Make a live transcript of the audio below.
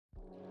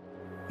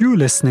You're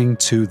listening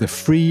to the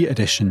free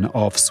edition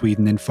of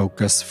Sweden in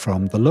Focus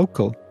from The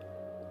Local.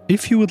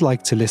 If you would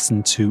like to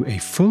listen to a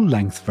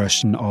full-length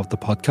version of the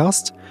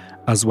podcast,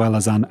 as well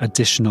as an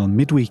additional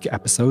midweek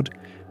episode,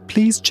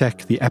 please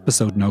check the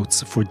episode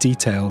notes for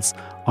details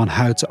on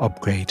how to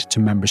upgrade to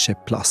Membership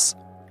Plus.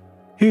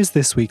 Here's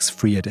this week's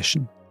free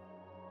edition.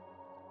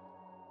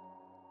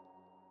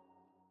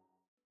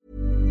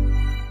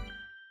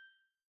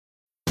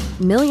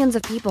 Millions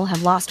of people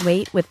have lost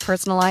weight with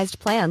personalized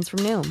plans from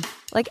Noom.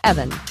 Like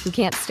Evan, who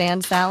can't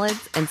stand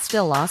salads and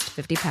still lost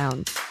 50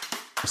 pounds.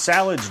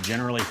 Salads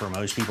generally for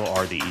most people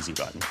are the easy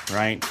button,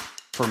 right?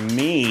 For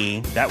me,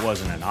 that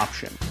wasn't an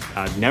option.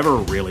 I never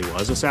really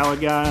was a salad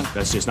guy.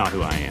 That's just not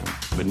who I am.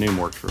 But Noom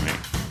worked for me.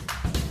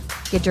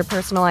 Get your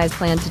personalized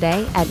plan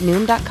today at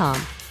Noom.com.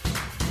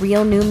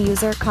 Real Noom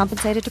user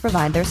compensated to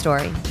provide their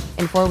story.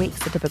 In 4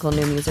 weeks, the typical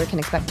Noom user can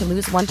expect to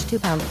lose 1 to 2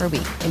 pounds per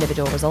week.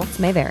 Individual results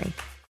may vary.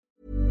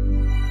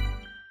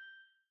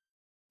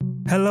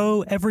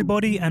 Hello,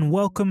 everybody, and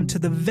welcome to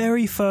the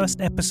very first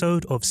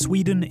episode of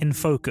Sweden in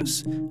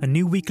Focus, a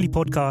new weekly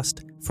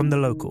podcast from The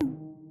Local.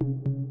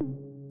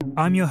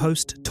 I'm your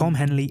host, Tom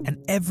Henley,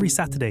 and every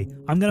Saturday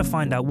I'm going to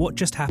find out what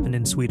just happened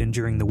in Sweden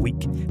during the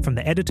week from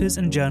the editors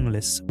and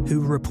journalists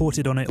who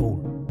reported on it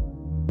all.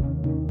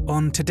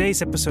 On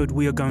today's episode,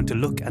 we are going to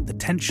look at the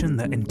tension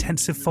that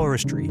intensive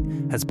forestry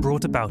has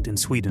brought about in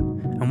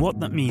Sweden and what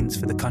that means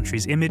for the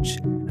country's image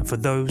and for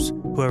those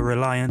who are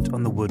reliant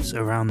on the woods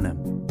around them.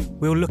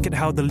 We'll look at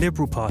how the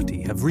Liberal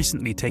Party have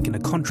recently taken a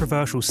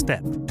controversial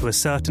step to a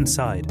certain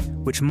side,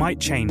 which might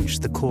change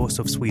the course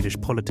of Swedish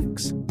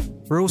politics.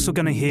 We're also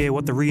going to hear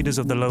what the readers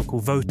of The Local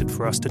voted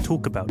for us to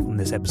talk about on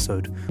this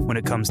episode when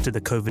it comes to the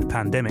COVID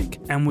pandemic,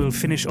 and we'll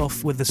finish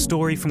off with a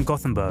story from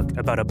Gothenburg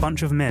about a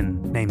bunch of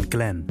men named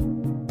Glenn.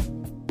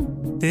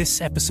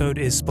 This episode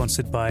is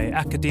sponsored by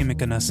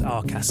Akademikernas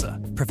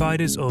A-kassa,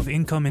 providers of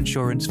income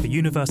insurance for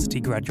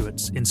university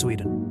graduates in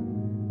Sweden.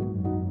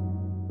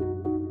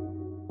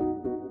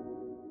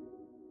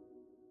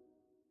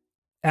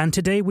 And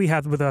today we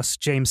have with us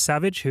James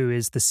Savage, who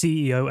is the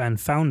CEO and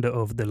founder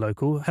of The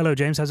Local. Hello,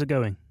 James. How's it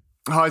going?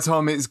 Hi,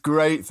 Tom. It's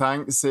great,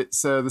 thanks.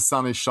 It's the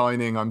sun is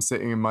shining. I'm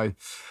sitting in my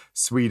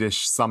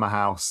Swedish summer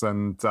house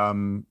and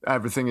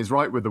everything is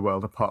right with the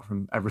world, apart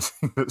from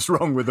everything that's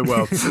wrong with the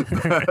world.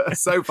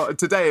 So far,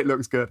 today it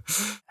looks good.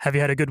 Have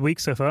you had a good week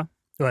so far?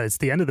 Well, it's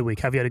the end of the week.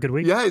 Have you had a good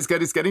week? Yeah, it's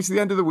good. It's getting to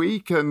the end of the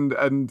week, and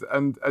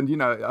you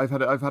know, I've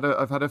had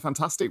a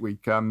fantastic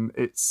week. I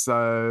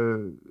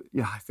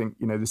think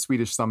the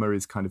Swedish summer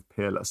is kind of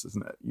peerless,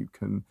 isn't it? You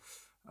can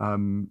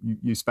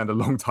you spend a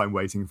long time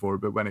waiting for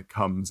it, but when it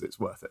comes, it's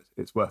worth it.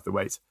 It's worth the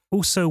wait.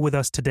 Also with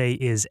us today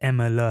is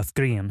Emma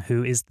Löfgren,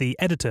 who is the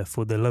editor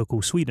for The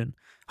Local Sweden.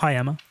 Hi,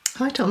 Emma.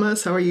 Hi,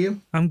 Thomas. How are you?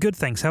 I'm good,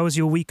 thanks. How has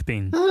your week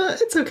been?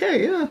 It's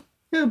okay.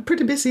 Yeah,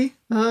 pretty busy.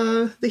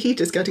 The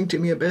heat is getting to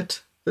me a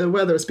bit. The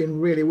weather has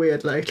been really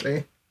weird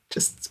lately,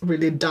 just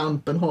really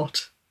damp and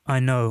hot.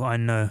 I know.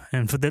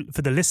 And for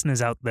the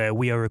listeners out there,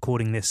 we are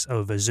recording this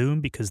over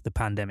Zoom because the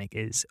pandemic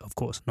is, of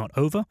course, not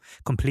over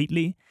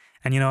completely.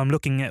 And, I'm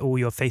looking at all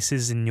your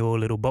faces in your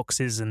little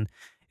boxes, and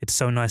it's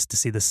so nice to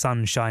see the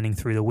sun shining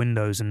through the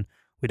windows, and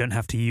we don't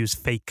have to use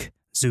fake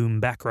Zoom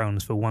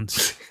backgrounds for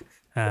once.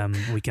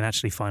 We can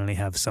actually finally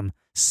have some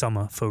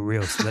summer for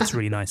real, so that's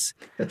really nice.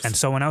 Yes. And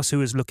someone else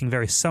who is looking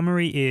very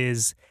summery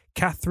is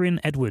Catherine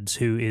Edwards,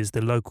 who is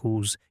The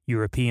Local's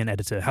European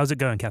editor. How's it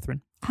going,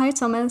 Catherine? Hi,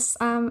 Thomas.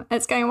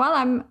 It's going well.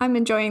 I'm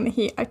enjoying the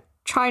heat. I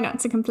try not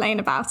to complain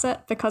about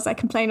it because I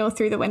complain all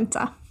through the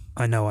winter.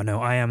 I know.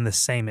 I am the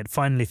same. It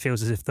finally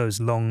feels as if those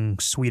long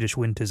Swedish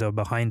winters are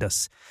behind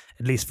us,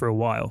 at least for a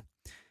while.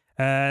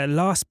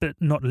 Last but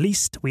not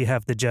least, we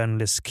have the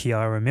journalist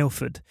Chiara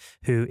Milford,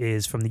 who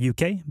is from the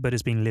UK but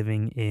has been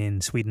living in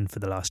Sweden for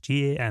the last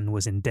year and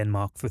was in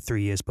Denmark for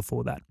 3 years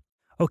before that.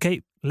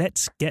 Okay,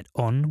 let's get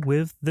on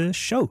with the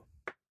show.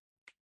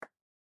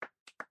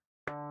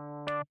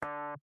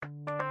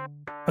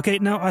 Okay,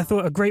 now I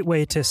thought a great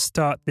way to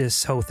start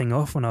this whole thing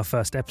off on our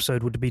first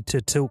episode would be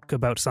to talk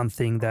about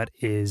something that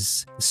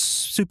is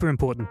super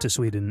important to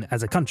Sweden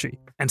as a country,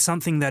 and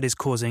something that is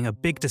causing a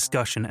big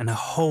discussion and a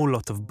whole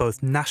lot of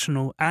both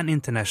national and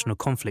international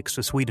conflicts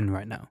for Sweden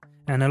right now.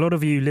 And a lot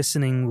of you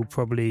listening will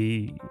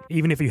probably,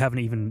 even if you haven't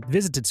even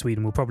visited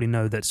Sweden, will probably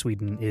know that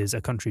Sweden is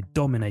a country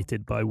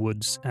dominated by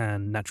woods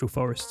and natural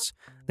forests.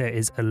 There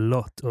is a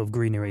lot of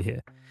greenery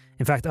here.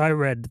 In fact, I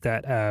read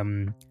that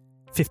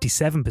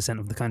 57%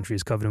 of the country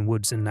is covered in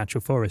woods and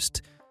natural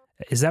forest.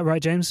 Is that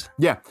right, James?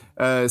 Yeah,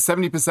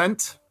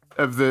 70%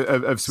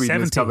 of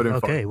Sweden is covered in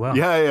forest. Okay, wow.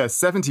 Yeah,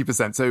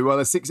 70%. So,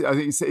 well, I think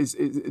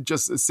it's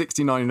just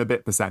 69 and a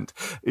bit percent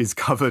is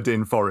covered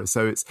in forest.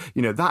 So it's,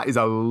 that is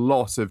a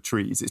lot of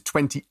trees. It's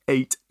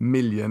 28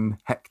 million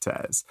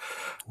hectares.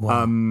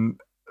 Wow.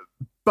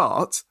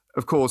 But,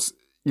 of course,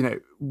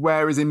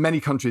 whereas in many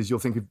countries you'll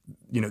think of,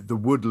 the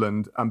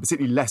woodland,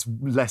 particularly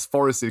less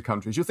forested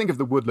countries, you'll think of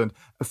the woodland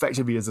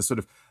effectively as a sort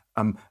of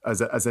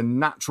as a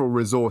natural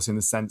resource in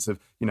the sense of,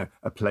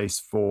 a place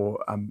for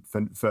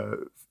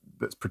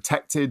that's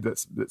protected,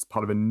 that's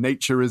part of a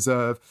nature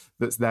reserve,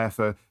 that's there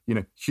for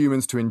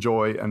humans to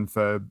enjoy and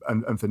for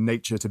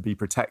nature to be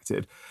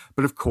protected.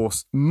 But of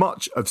course,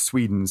 much of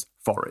Sweden's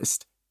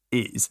forest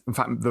is, in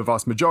fact, the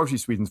vast majority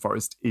of Sweden's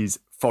forest is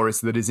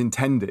forest that is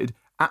intended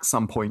at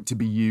some point to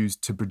be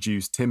used to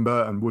produce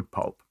timber and wood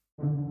pulp.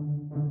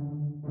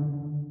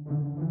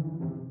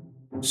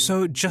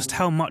 So just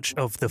how much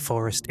of the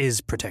forest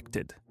is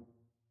protected?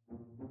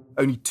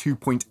 Only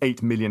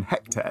 2.8 million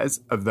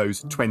hectares of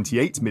those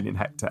 28 million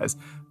hectares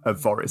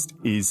of forest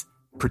is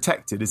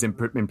protected, is in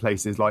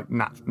places like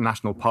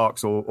national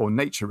parks or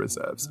nature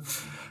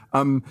reserves.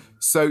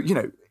 So,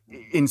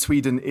 in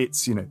Sweden,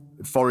 it's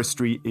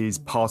forestry is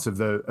part of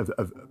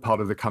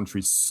the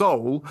country's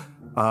soul.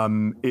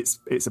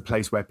 It's a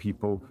place where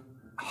people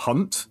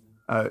hunt,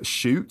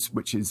 shoot,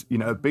 which is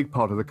a big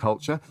part of the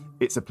culture.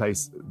 It's a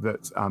place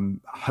that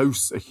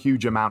hosts a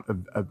huge amount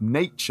of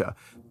nature,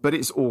 but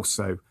it's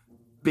also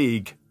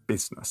big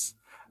business.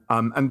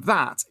 And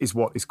that is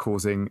what is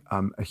causing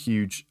a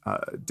huge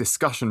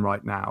discussion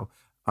right now,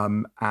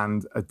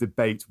 and a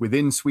debate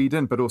within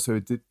Sweden, but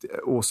also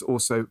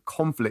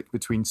conflict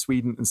between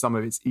Sweden and some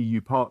of its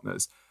EU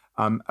partners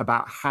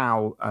about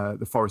how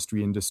the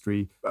forestry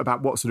industry,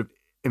 about what sort of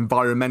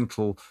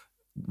environmental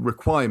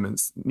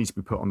requirements need to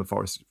be put on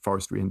the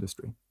forestry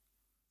industry.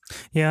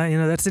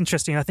 Yeah, that's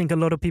interesting. I think a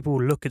lot of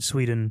people look at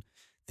Sweden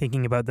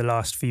thinking about the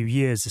last few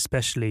years,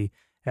 especially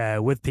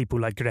with people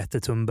like Greta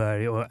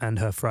Thunberg and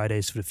her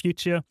Fridays for the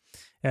Future,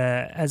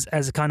 as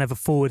a kind of a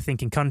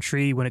forward-thinking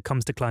country when it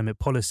comes to climate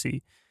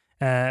policy.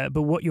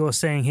 But what you're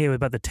saying here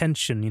about the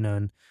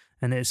tension,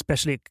 and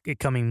especially it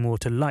coming more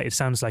to light, it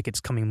sounds like it's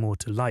coming more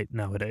to light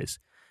nowadays,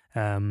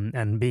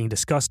 and being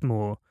discussed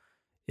more.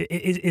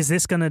 Is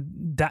this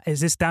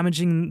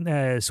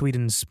damaging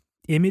Sweden's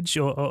image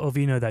of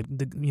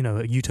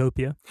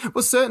utopia?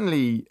 Well,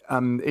 certainly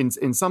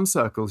in some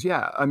circles,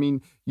 yeah. I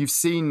mean, you've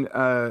seen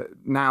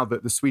now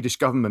that the Swedish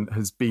government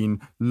has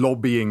been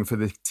lobbying for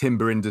the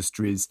timber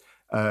industry's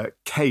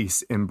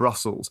case in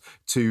Brussels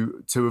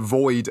to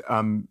avoid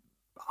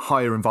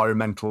higher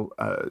environmental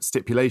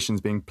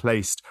stipulations being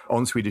placed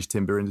on Swedish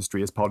timber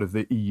industry as part of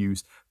the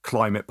EU's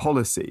climate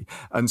policy.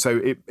 And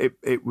so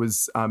it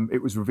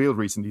was revealed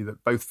recently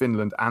that both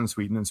Finland and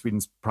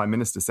Sweden's Prime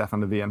Minister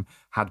Stefan Löfven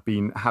had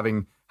been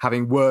having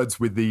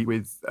words with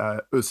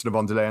Ursula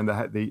von der Leyen,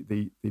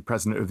 the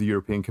President of the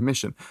European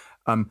Commission,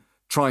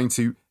 trying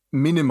to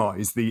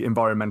minimize the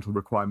environmental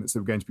requirements that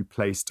were going to be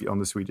placed on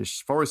the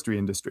Swedish forestry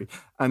industry.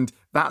 And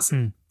that's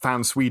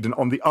found Sweden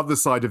on the other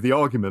side of the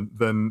argument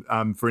than,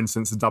 for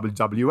instance, the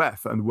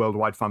WWF and the World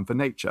Wide Fund for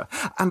Nature.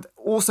 And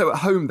also at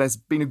home, there's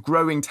been a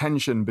growing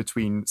tension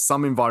between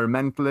some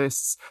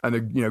environmentalists and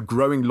a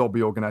growing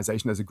lobby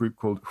organization. There's a group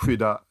called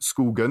Skydda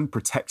Skogen,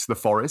 Protect the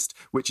Forest,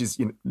 which is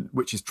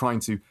trying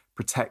to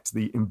protect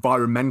the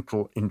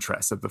environmental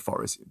interests of the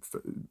forest,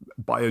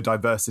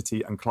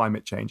 biodiversity and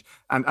climate change,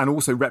 and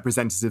also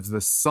representatives of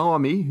the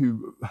Sami,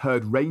 who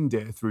herd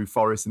reindeer through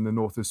forests in the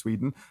north of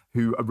Sweden,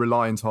 who are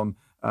reliant on,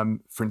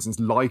 for instance,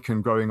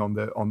 lichen growing on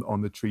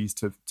the trees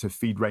to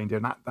feed reindeer,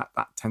 and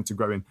that tend to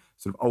grow in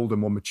sort of older,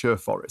 more mature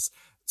forests.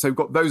 So we've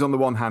got those on the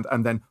one hand,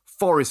 and then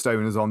forest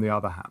owners on the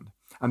other hand.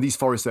 And these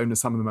forest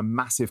owners, some of them are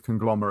massive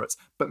conglomerates,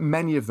 but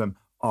many of them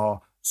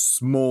are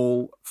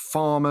small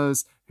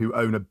farmers who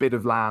own a bit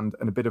of land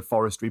and a bit of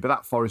forestry, but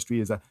that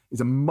forestry is a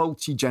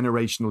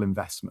multi-generational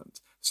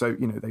investment. So,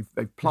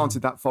 they've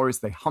planted that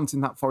forest, they hunt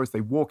in that forest,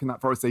 they walk in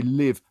that forest, they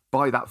live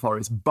by that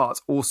forest,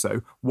 but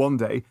also one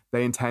day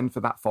they intend for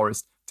that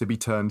forest to be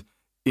turned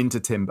into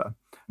timber.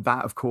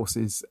 That, of course,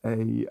 puts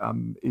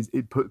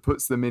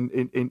them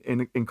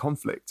in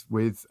conflict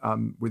with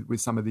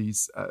some of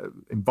these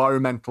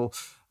environmental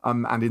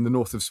and in the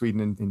north of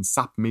Sweden, in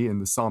Sápmi, in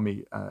the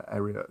Sami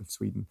area of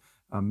Sweden,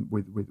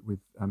 with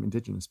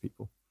indigenous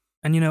people.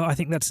 And, I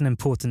think that's an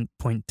important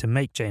point to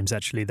make, James,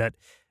 actually, that,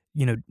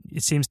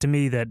 it seems to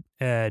me that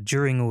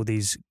during all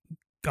these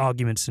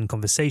arguments and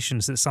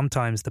conversations that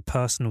sometimes the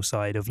personal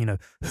side of,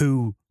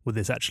 who will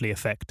this actually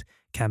affect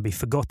can be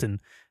forgotten.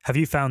 Have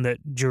you found that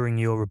during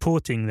your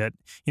reporting that,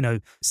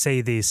 say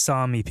the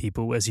Sami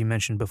people, as you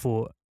mentioned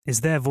before,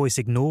 is their voice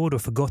ignored or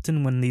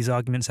forgotten when these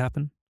arguments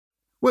happen?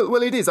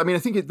 Well, it is. I mean, I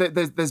think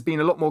there's been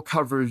a lot more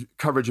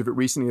coverage of it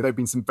recently. There have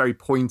been some very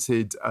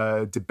pointed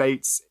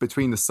debates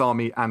between the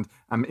Sami and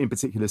in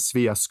particular,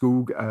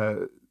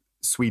 Sveaskog,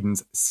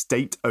 Sweden's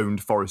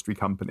state-owned forestry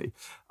company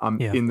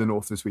in the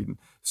north of Sweden.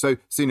 So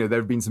there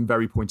have been some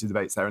very pointed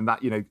debates there, and that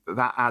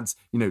that adds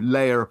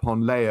layer upon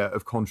layer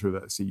of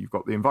controversy. You've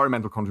got the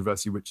environmental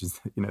controversy, which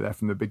is there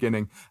from the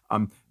beginning,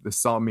 the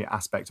Sami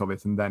aspect of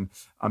it, and then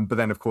but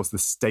then of course the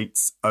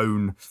state's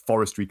own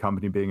forestry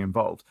company being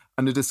involved,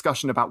 and a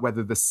discussion about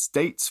whether the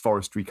state's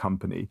forestry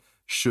company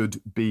should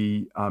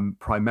be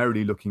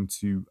primarily looking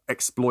to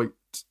exploit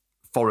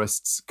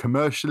forests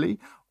commercially,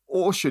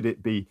 or should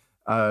it be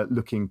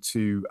looking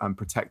to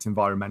protect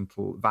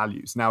environmental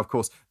values. Now, of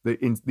course, the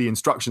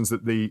instructions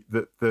that the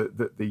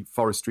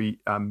forestry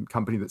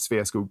company that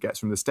Sveaskog gets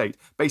from the state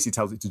basically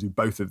tells it to do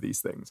both of these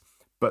things.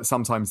 but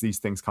sometimes these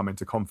things come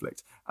into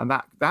conflict, and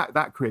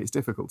that creates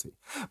difficulty.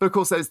 But of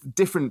course, there's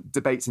different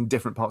debates in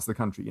different parts of the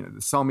country. You know,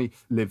 the Sami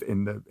live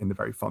in the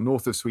very far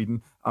north of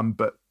Sweden,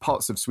 but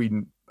parts of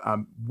Sweden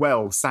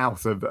well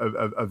south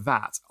of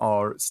that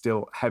are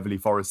still heavily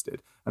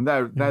forested, and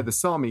there the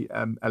Sami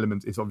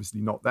element is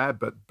obviously not there,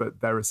 but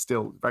there are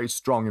still very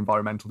strong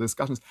environmental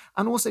discussions,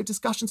 and also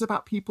discussions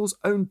about people's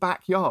own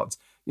backyards.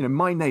 You know,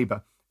 my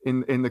neighbour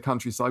in the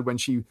countryside, when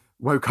she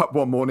woke up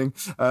one morning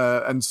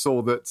and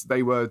saw that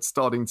they were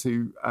starting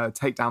to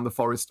take down the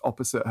forest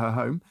opposite her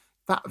home,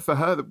 that for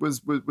her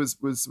was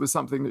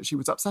something that she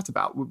was upset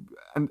about,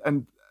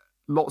 and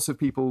lots of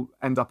people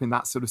end up in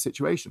that sort of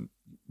situation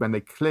when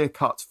they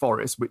clear-cut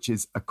forests, which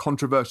is a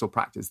controversial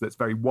practice that's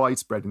very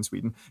widespread in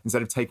Sweden.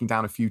 Instead of taking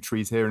down a few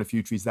trees here and a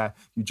few trees there,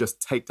 you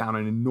just take down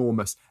an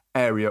enormous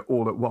area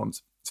all at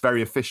once. It's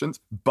very efficient,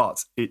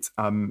 but it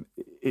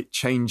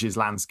changes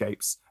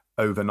landscapes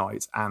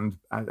overnight, and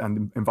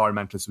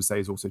environmentalists would say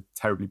is also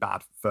terribly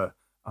bad for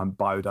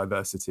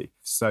biodiversity.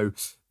 So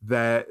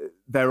there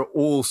are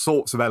all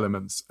sorts of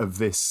elements of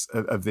this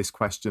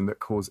question that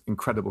cause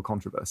incredible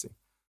controversy.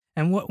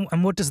 And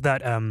what does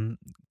that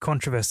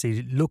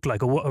controversy look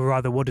like,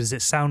 or what does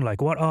it sound like?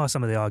 What are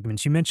some of the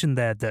arguments? You mentioned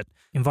there that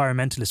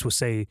environmentalists will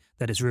say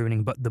that it's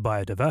ruining the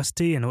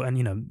biodiversity and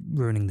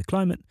ruining the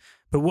climate.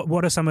 But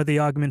what are some of the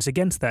arguments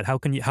against that? How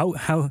can you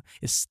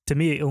to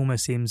me it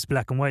almost seems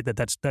black and white that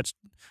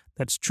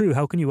that's true.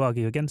 How can you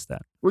argue against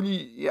that? Well,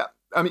 yeah.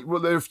 I mean, well,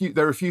 there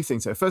are a few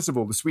things here. First of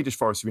all, the Swedish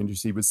forestry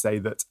industry would say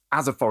that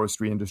as a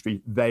forestry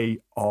industry, they're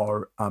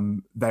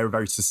a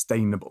very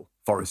sustainable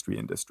forestry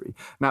industry.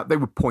 Now, they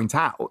would point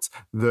out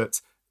that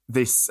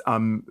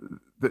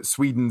that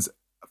Sweden's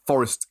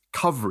forest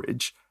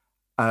coverage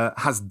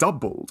has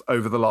doubled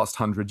over the last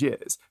 100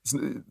 years.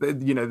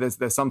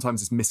 There's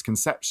sometimes this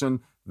misconception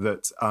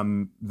that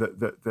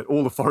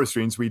all the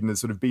forestry in Sweden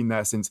has sort of been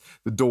there since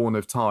the dawn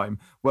of time.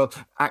 Well,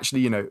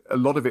 actually, a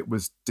lot of it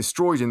was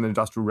destroyed in the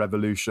Industrial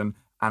Revolution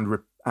and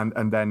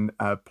then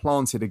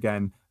planted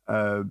again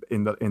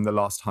in the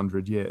last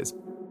 100 years.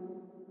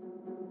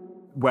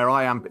 Where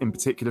I am in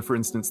particular, for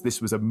instance,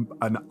 this was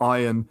an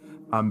iron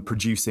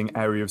producing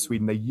area of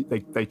Sweden.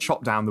 They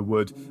chopped down the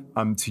wood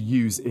to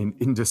use in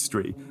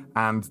industry,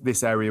 and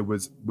this area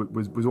was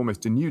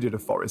almost denuded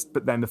of forest.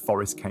 But then the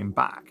forest came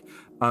back.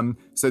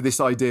 So this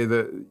idea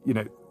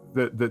that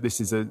that this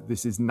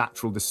is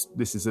natural,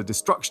 this is a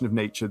destruction of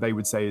nature, they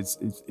would say is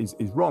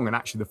wrong. And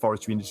actually, the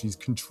forestry industry has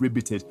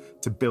contributed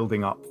to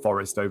building up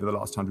forest over the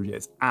last 100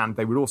 years. And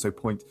they would also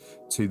point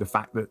to the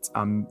fact that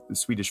the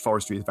Swedish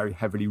forestry is very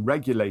heavily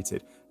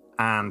regulated,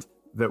 and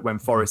that when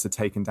forests are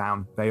taken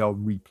down, they are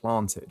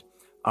replanted.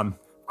 Of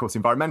course,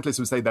 environmentalists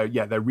would say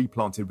they're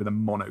replanted with a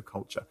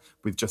monoculture,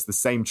 with just the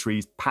same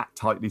trees packed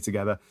tightly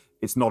together.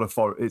 It's not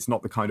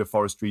the kind of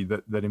forestry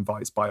that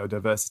invites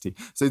biodiversity.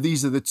 So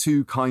these are the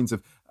two kinds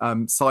of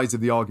sides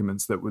of the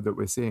arguments that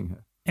we're seeing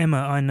here. Emma,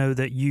 I know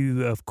that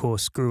you, of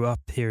course, grew up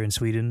here in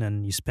Sweden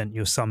and you spent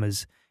your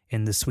summers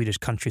in the Swedish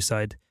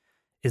countryside.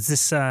 Is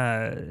this,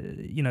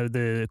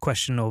 the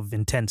question of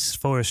intense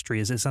forestry,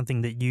 is it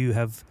something that you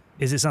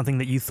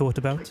thought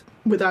about?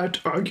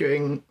 Without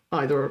arguing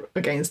either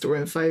against or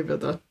in favour,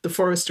 that the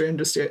forestry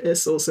industry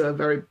is also a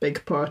very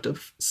big part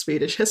of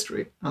Swedish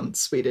history and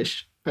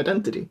Swedish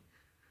identity.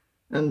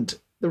 And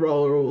there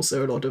are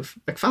also a lot of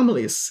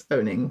families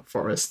owning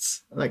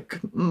forests. Like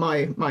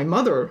my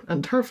mother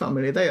and her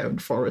family, they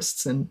owned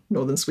forests in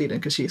northern Sweden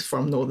because she's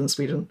from northern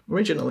Sweden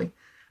originally.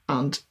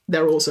 And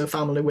they're also a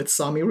family with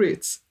Sami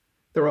roots.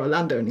 There are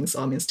landowning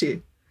Samis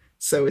too.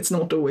 So it's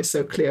not always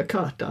so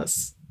clear-cut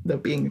as there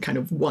being kind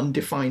of one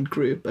defined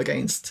group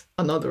against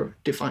another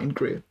defined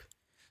group.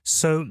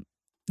 So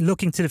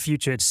looking to the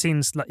future, it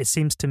seems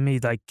to me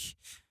like,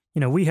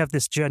 we have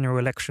this general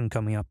election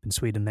coming up in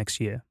Sweden next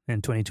year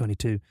in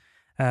 2022.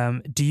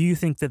 Do you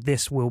think that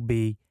this will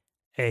be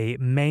a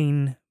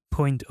main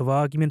point of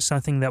argument,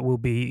 something that will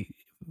be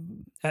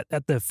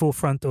at the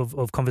forefront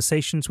of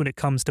conversations when it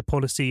comes to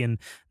policy and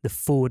the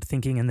forward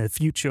thinking and the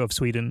future of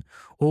Sweden?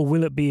 Or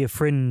will it be a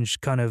fringe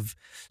kind of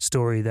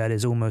story that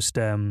is almost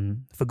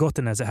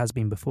forgotten as it has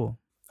been before?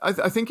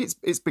 I think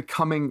it's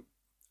becoming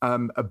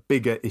a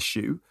bigger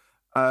issue.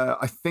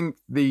 I think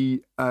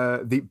the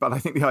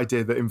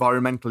idea that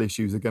environmental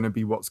issues are going to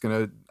be what's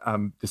going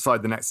to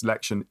decide the next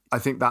election, I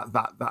think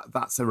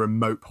that's a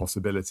remote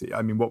possibility.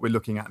 I mean, what we're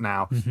looking at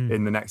now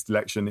in the next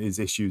election is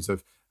issues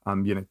of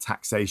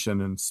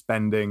taxation and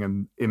spending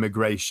and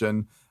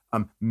immigration,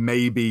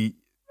 maybe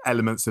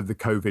elements of the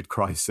COVID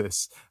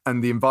crisis,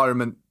 and the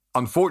environment,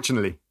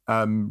 unfortunately,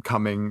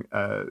 coming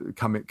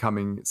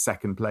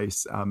second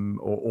place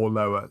or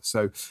lower.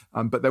 So,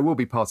 but there will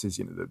be parties,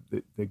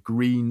 the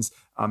Greens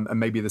and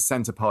maybe the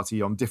Centre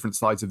Party on different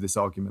sides of this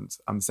argument.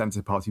 The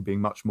Centre Party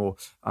being much more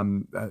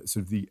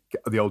sort of the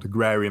old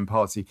agrarian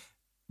party,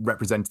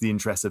 representing the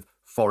interests of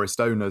forest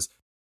owners.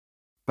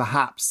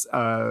 Perhaps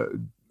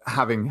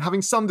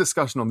having some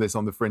discussion on this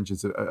on the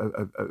fringes of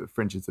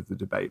the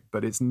debate,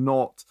 but it's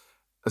not,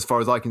 as far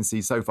as I can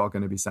see so far,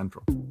 going to be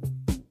central.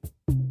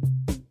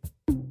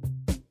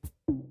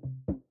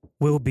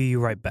 We'll be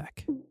right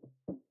back.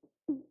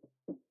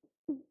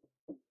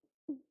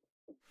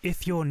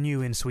 If you're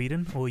new in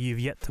Sweden, or you've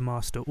yet to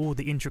master all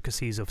the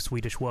intricacies of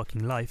Swedish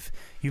working life,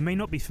 you may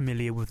not be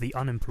familiar with the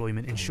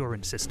unemployment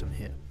insurance system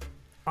here.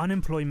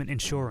 Unemployment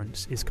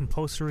insurance is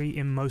compulsory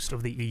in most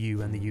of the EU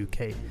and the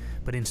UK,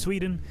 but in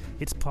Sweden,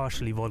 it's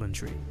partially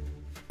voluntary.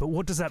 But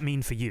what does that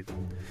mean for you?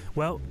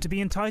 Well, to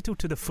be entitled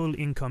to the full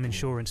income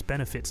insurance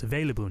benefits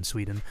available in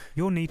Sweden,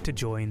 you'll need to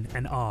join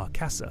an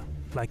A-kassa,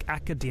 like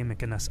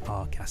Akademikernas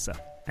A-kassa.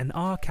 An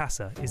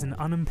A-kassa is an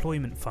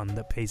unemployment fund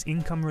that pays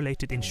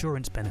income-related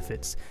insurance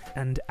benefits,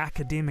 and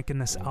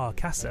Akademikernas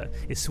A-kassa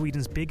is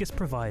Sweden's biggest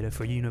provider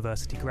for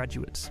university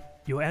graduates.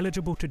 You're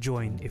eligible to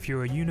join if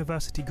you're a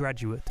university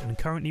graduate and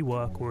currently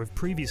work or have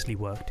previously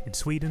worked in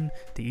Sweden,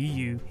 the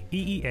EU,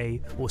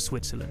 EEA or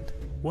Switzerland.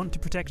 Want to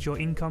protect your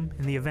income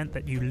in the event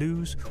that you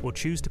lose or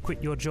choose to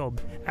quit your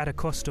job at a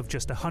cost of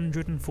just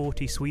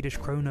 140 Swedish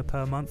krona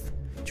per month?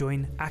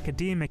 Join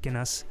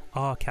Akademikernas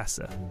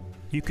A-kassa.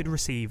 You could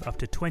receive up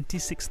to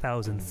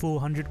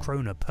 26,400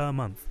 krona per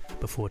month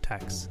before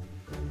tax.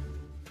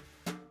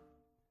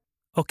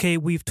 Okay,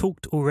 we've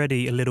talked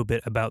already a little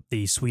bit about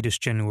the Swedish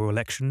general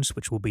elections,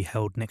 which will be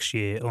held next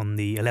year on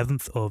the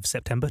 11th of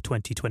September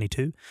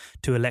 2022,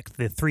 to elect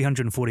the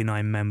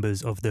 349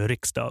 members of the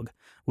Riksdag,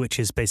 which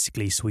is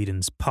basically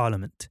Sweden's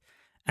parliament.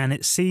 And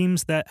it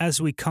seems that as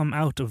we come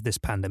out of this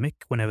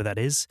pandemic, whenever that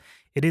is,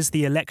 it is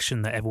the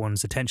election that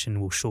everyone's attention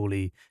will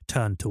surely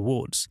turn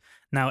towards.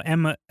 Now,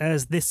 Emma,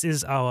 as this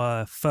is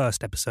our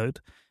first episode,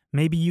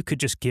 maybe you could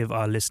just give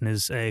our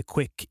listeners a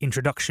quick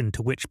introduction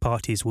to which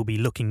parties will be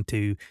looking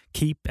to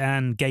keep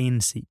and gain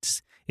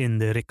seats in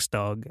the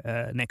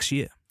Riksdag next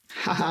year.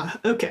 Haha,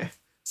 okay.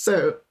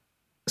 So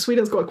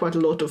Sweden's got quite a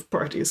lot of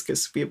parties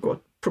because we've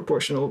got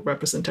proportional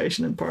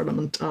representation in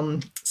parliament.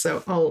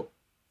 So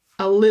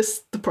I'll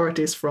list the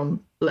parties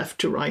from left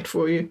to right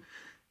for you,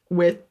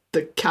 with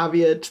the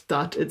caveat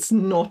that it's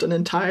not an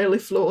entirely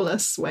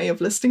flawless way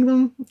of listing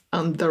them,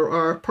 and there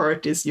are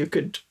parties you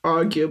could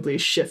arguably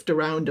shift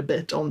around a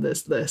bit on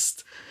this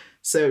list.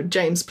 So,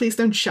 James, please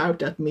don't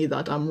shout at me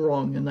that I'm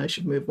wrong and I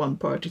should move one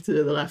party to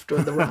the left or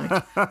the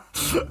right.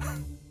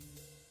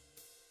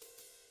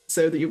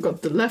 So that you've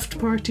got the Left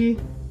Party,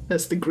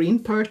 there's the Green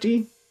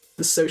Party,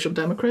 the Social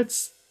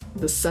Democrats,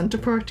 the Centre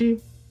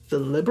Party, the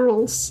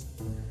Liberals,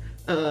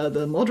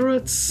 the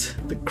Moderates,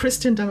 the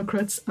Christian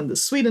Democrats, and the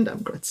Sweden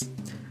Democrats.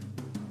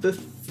 The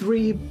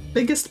three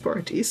biggest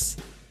parties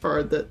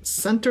are the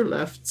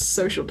centre-left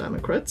Social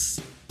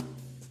Democrats,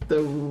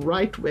 the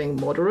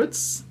right-wing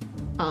Moderates,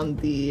 and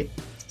the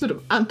sort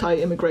of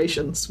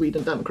anti-immigration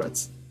Sweden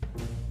Democrats,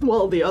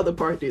 while the other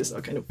parties are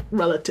kind of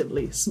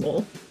relatively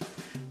small.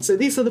 So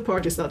these are the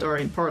parties that are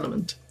in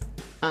parliament.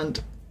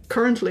 And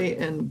currently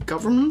in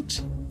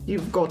government,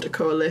 you've got a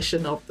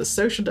coalition of the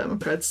Social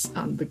Democrats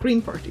and the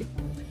Green Party.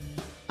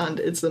 And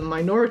it's a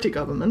minority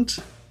government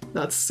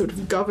that's sort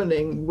of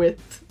governing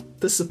with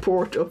the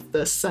support of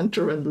the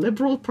centre and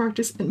liberal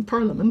parties in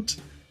parliament,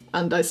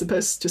 and I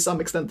suppose to some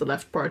extent the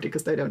Left Party,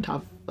 because they don't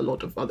have a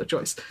lot of other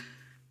choice.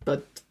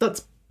 But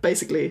that's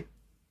basically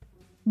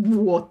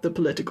what the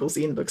political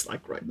scene looks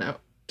like right now.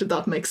 Did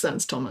that make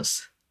sense,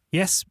 Thomas?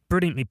 Yes,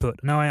 brilliantly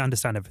put. Now I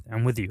understand everything.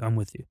 I'm with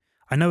you.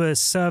 I know a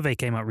survey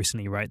came out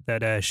recently, right,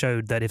 that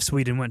showed that if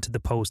Sweden went to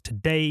the polls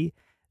today,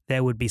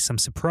 there would be some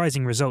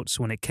surprising results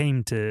when it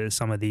came to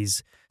some of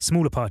these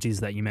smaller parties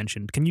that you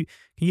mentioned. Can you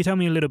tell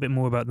me a little bit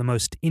more about the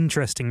most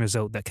interesting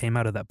result that came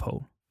out of that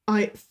poll?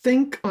 I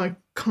think I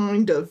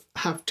kind of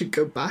have to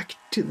go back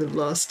to the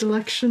last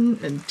election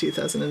in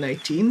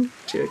 2018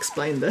 to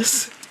explain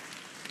this.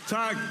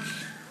 Tack,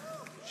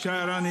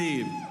 kära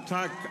ni.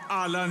 Tack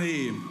alla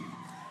ni.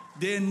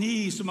 Det är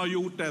ni som har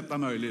gjort detta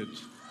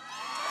möjligt.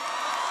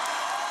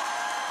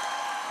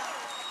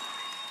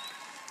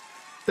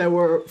 There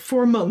were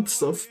 4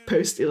 months of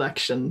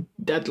post-election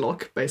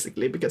deadlock,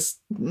 basically, because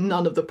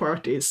none of the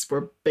parties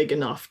were big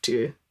enough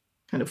to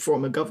kind of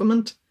form a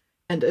government.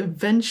 And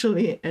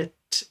eventually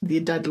the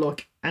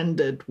deadlock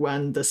ended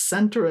when the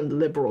centre and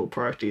liberal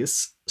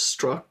parties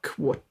struck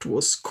what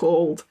was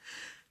called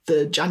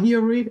the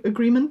January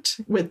Agreement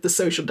with the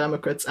Social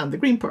Democrats and the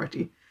Green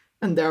Party,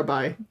 and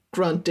thereby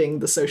granting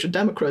the Social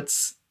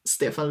Democrats,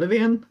 Stefan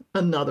Löfven,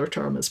 another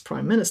term as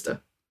Prime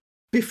Minister.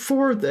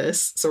 Before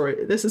this,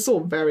 this is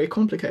all very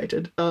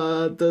complicated,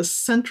 the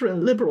centre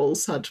and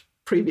liberals had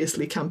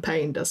previously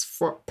campaigned as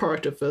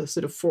part of a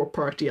sort of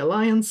four-party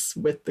alliance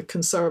with the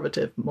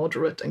Conservative,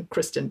 Moderate and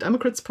Christian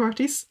Democrats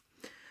parties.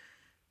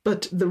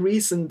 But the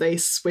reason they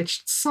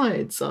switched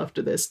sides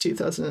after this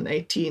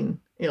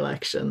 2018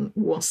 election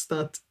was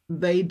that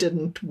they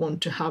didn't want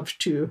to have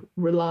to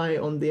rely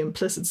on the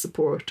implicit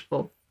support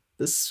of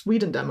the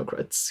Sweden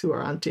Democrats, who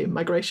are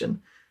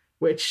anti-migration,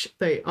 which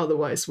they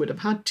otherwise would have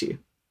had to.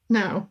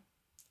 Now,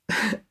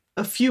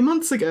 a few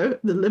months ago,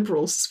 the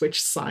Liberals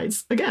switched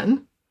sides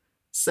again,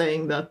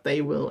 saying that they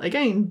will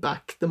again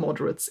back the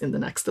moderates in the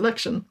next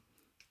election,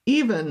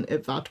 even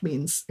if that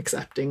means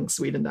accepting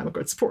Sweden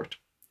Democrat support.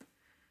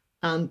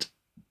 And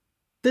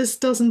this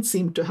doesn't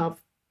seem to have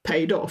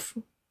paid off,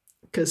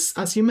 because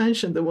as you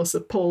mentioned, there was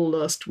a poll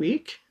last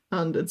week,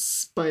 and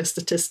it's by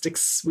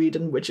Statistics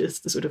Sweden, which is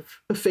the sort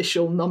of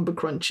official number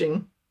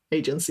crunching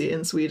agency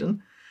in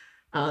Sweden.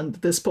 And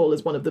this poll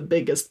is one of the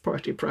biggest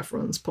party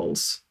preference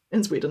polls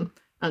in Sweden,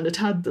 and it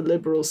had the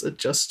Liberals at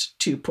just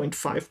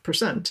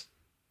 2.5%.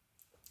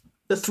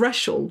 The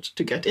threshold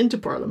to get into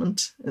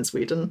parliament in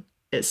Sweden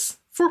is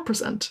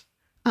 4%.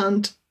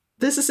 And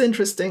this is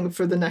interesting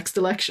for the next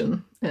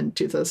election in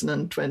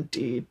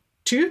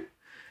 2022,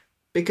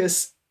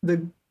 because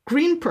the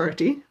Green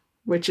Party,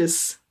 which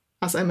is,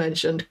 as I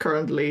mentioned,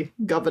 currently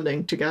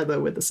governing together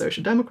with the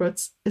Social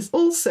Democrats, is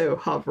also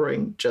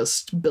hovering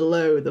just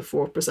below the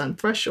 4%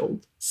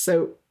 threshold.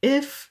 So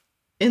if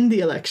in the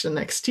election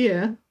next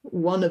year,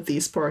 one of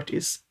these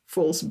parties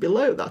falls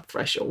below that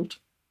threshold,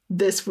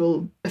 this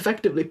will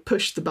effectively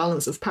push the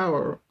balance of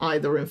power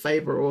either in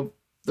favor of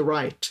the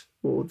right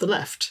or the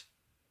left.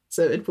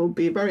 So it will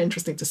be very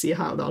interesting to see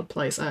how that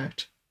plays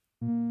out.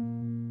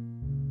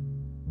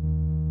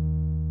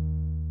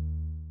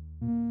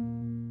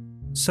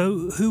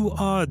 So who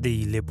are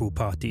the Liberal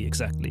Party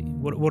exactly?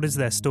 What is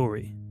their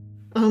story?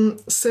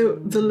 So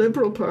the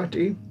Liberal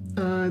Party,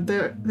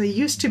 they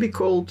used to be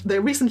called, they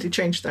recently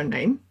changed their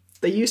name.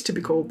 They used to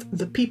be called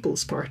the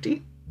People's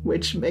Party,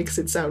 which makes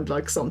it sound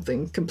like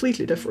something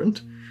completely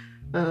different.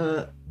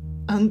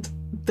 And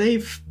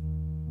they've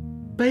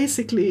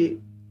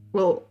basically,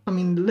 well, I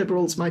mean,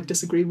 liberals might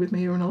disagree with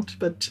me or not,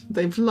 but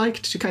they've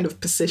liked to kind of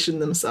position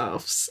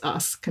themselves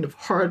as kind of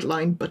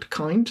hardline but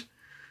kind,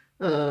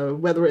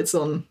 whether it's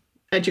on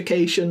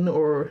education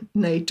or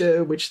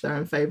NATO, which they're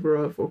in favor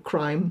of, or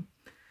crime.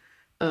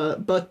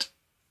 But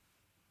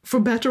for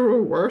better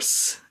or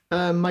worse,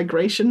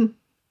 migration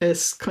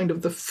is kind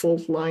of the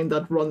fault line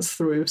that runs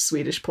through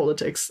Swedish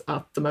politics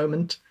at the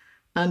moment.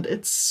 And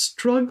it's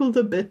struggled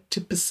a bit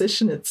to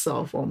position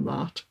itself on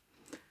that.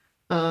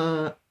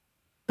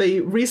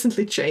 They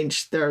recently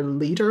changed their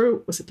leader,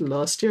 was it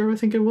last year, I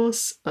think it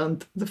was?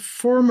 And the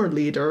former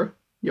leader,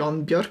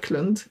 Jan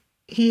Björklund,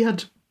 he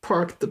had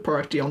parked the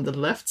party on the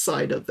left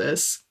side of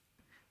this,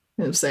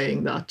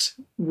 saying that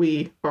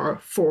we are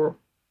for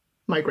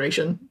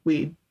migration.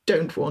 We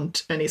don't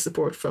want any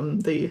support from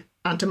the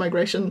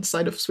anti-migration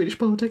side of Swedish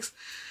politics.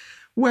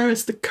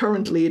 Whereas the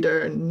current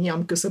leader,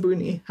 Nyamko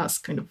Sabuni, has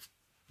kind of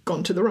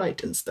gone to the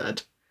right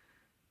instead.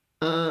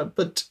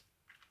 But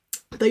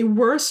they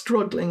were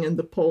struggling in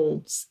the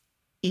polls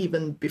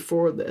even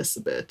before this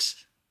a bit.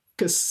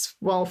 Because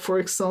while, for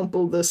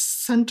example, the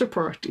Centre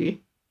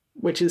Party,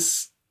 which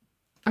is,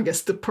 I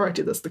guess, the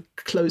party that's the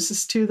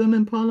closest to them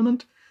in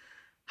Parliament,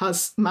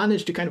 has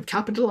managed to kind of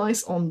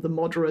capitalize on the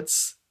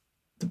moderates,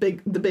 the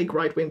big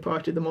right-wing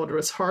party, the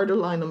moderates' harder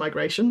line on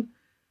migration,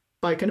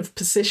 by kind of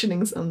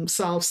positioning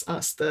themselves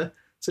as the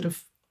sort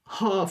of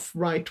half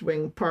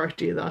right-wing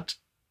party that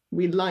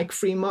we like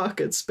free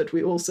markets, but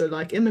we also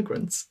like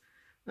immigrants.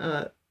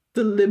 The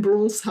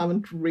Liberals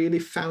haven't really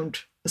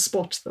found a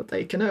spot that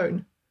they can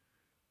own.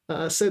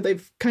 So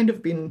they've kind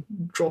of been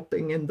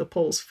dropping in the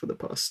polls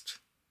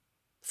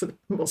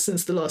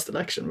since the last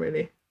election,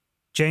 really.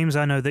 James,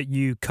 I know that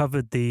you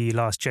covered the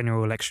last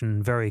general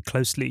election very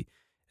closely.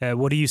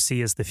 What do you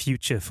see as the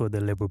future for the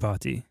Liberal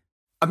Party?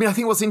 I mean, I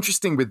think what's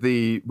interesting with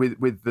the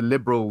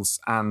Liberals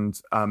and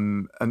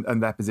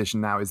their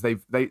position now is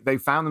they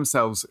found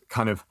themselves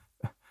kind of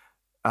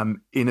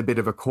in a bit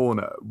of a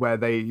corner where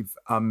they've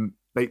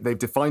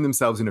defined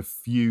themselves in a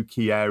few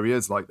key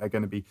areas, like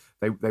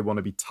they want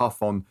to be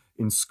tough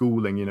in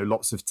schooling,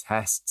 lots of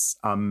tests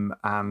and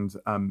kind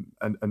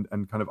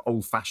of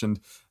old fashioned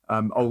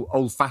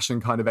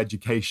kind of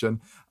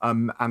education,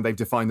 and they've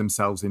defined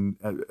themselves in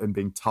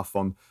being tough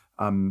on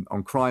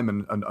crime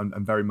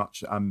and very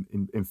much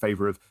in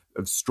favour of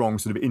strong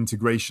sort of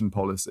integration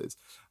policies,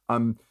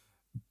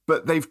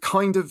 but they've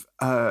kind of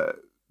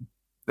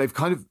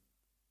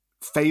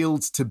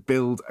failed to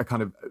build a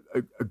kind of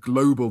a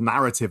global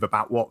narrative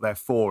about what they're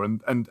for, and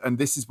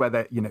this is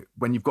where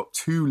when you've got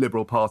two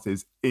Liberal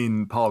parties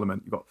in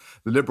Parliament, you've got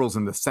the Liberals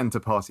and the Centre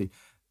Party.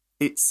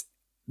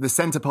 The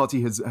Centre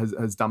Party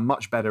has done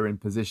much better in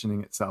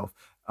positioning itself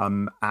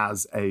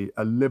as a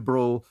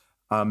liberal.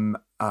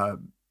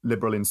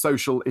 Liberal in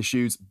social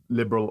issues,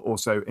 liberal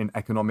also in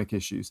economic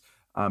issues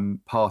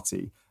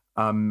party,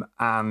 and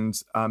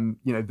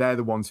they're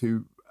the ones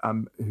who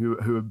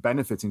are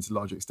benefiting to a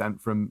large extent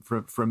from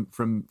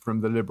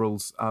the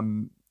Liberals'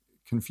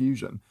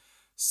 confusion.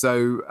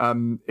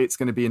 So it's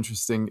going to be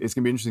interesting. It's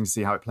going to be interesting to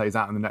see how it plays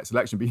out in the next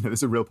election. But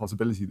there's a real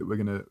possibility that we're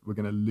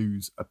going to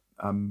lose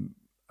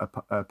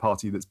a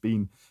party that's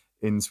been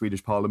in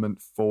Swedish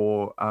Parliament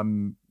for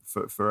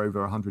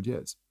over 100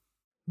 years.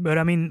 But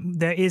I mean,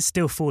 there is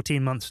still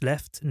 14 months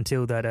left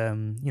until that,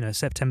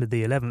 September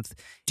the 11th.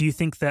 Do you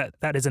think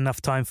that is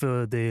enough time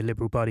for the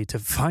Liberal Party to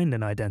find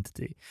an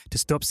identity, to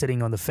stop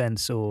sitting on the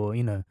fence, or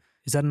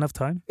is that enough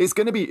time? It's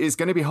going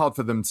to be hard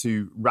for them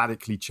to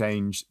radically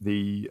change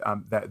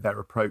their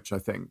approach, I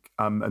think,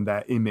 and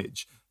their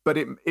image. But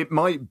it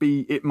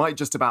might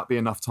just about be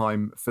enough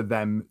time for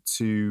them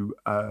to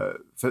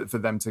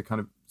kind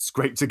of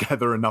scrape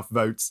together enough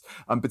votes.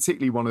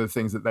 Particularly one of the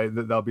things that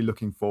they'll be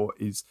looking for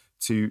is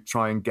to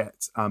try and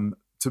get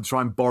to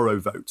try and borrow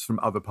votes from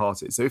other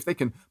parties. So if they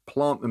can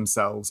plant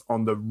themselves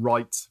on the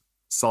right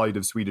side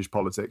of Swedish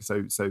politics,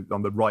 so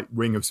on the right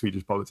wing of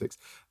Swedish politics,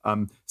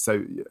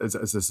 so as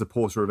a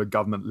supporter of a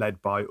government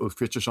led by Ulf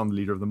Kristersson, the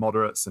leader of the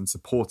moderates, and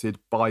supported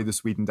by the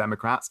Sweden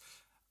Democrats,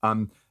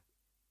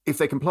 if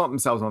they can plant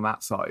themselves on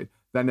that side,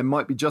 then there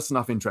might be just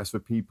enough interest for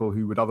people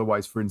who would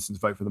otherwise, for instance,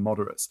 vote for the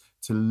moderates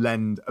to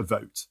lend a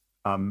vote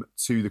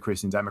to the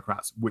Christian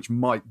Democrats, which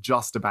might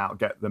just about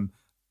get them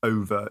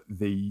over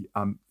the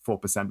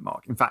 4%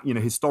 mark. In fact,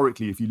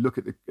 historically, if you look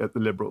at the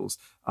Liberals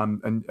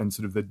and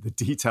sort of the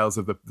details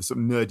of the sort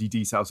of nerdy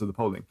details of the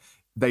polling,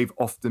 they've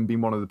often been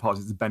one of the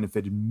parties that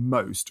benefited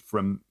most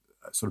from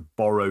sort of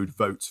borrowed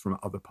votes from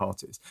other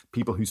parties.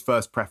 People whose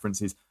first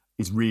preference is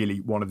really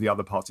one of the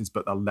other parties,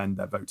 but they'll lend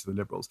their vote to the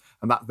Liberals,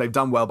 and that they've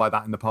done well by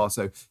that in the past.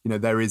 So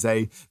there is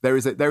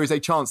a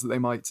chance that they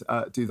might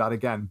do that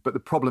again. But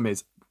the problem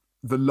is,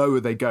 the lower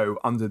they go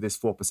under this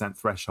 4%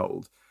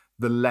 threshold,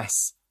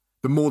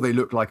 the more they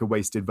look like a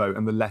wasted vote,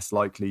 and the less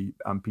likely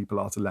people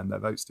are to lend their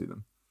votes to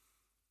them.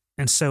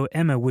 And so,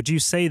 Emma, would you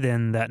say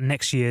then that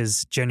next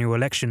year's general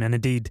election, and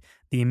indeed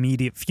the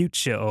immediate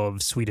future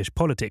of Swedish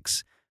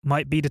politics,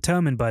 might be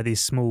determined by these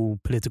small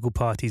political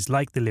parties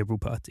like the Liberal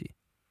Party?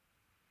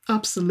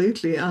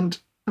 Absolutely. And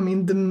I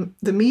mean,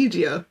 the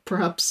media,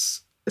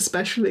 perhaps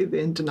especially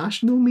the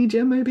international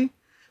media maybe,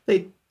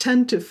 they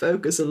tend to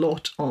focus a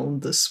lot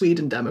on the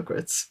Sweden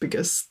Democrats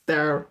because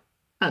their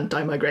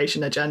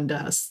anti-migration agenda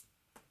has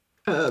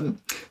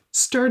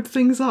stirred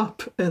things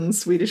up in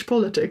Swedish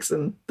politics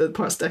in the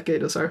past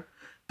decade or so.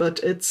 But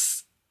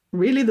it's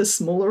really the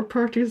smaller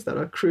parties that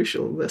are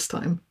crucial this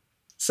time.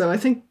 So I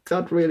think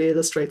that really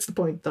illustrates the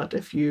point that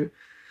if you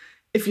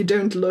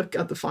don't look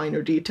at the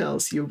finer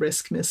details, you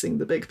risk missing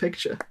the big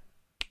picture.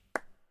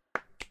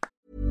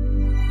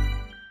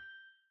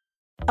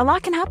 A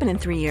lot can happen in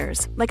 3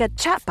 years, like a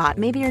chatbot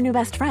may be your new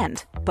best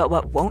friend. But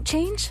what won't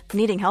change?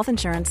 Needing health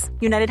insurance.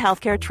 United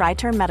Healthcare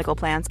Tri-Term Medical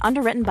Plans,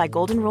 underwritten by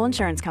Golden Rule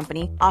Insurance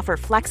Company, offer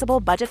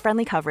flexible,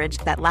 budget-friendly coverage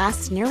that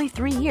lasts nearly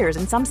 3 years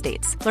in some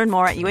states. Learn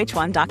more at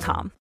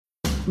uh1.com.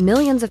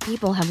 Millions of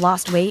people have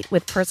lost weight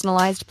with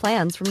personalized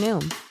plans from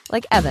Noom.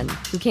 Like Evan,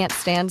 who can't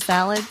stand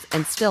salads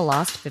and still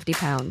lost 50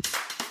 pounds.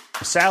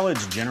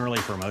 Salads generally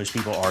for most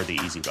people are the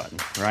easy button,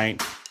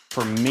 right?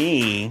 For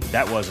me,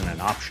 that wasn't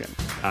an option.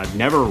 I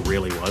never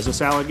really was a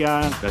salad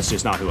guy. That's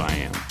just not who I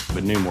am.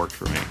 But Noom worked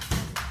for me.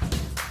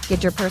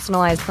 Get your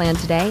personalized plan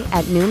today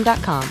at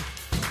Noom.com.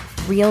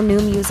 Real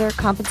Noom user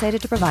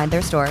compensated to provide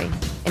their story.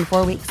 In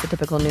 4 weeks, the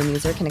typical Noom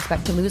user can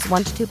expect to lose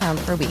 1 to 2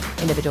 pounds per week.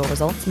 Individual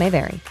results may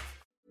vary.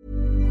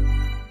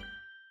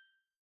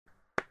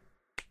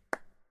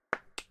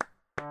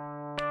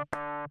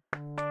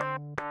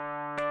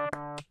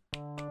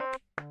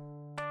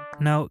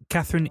 Now,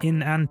 Catherine,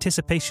 in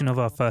anticipation of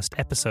our first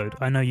episode,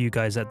 I know you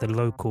guys at The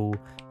Local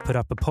put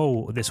up a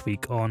poll this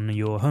week on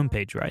your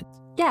homepage, right?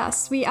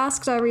 Yes, we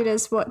asked our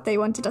readers what they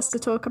wanted us to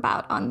talk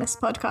about on this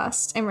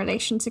podcast in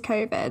relation to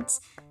COVID.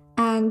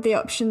 And the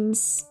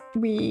options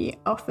we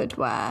offered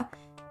were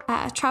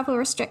travel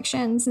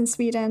restrictions in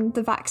Sweden,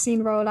 the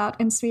vaccine rollout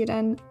in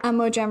Sweden, and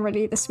more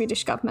generally, the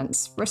Swedish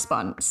government's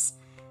response.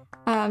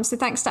 So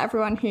thanks to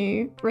everyone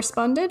who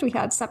responded. We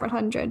had several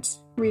hundred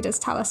readers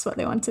tell us what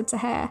they wanted to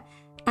hear.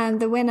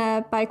 And the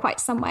winner, by quite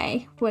some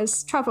way,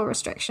 was travel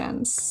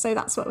restrictions. So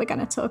that's what we're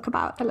going to talk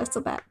about a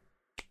little bit.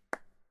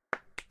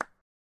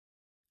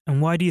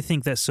 And why do you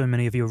think that so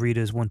many of your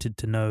readers wanted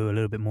to know a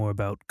little bit more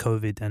about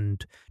COVID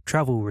and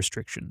travel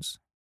restrictions?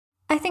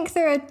 I think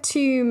there are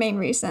two main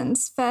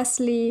reasons.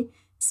 Firstly,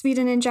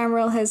 Sweden in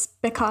general has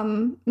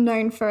become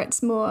known for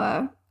its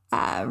more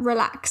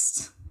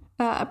relaxed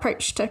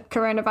approach to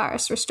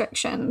coronavirus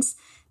restrictions.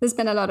 There's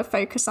been a lot of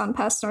focus on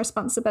personal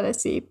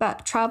responsibility,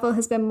 but travel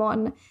has been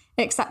one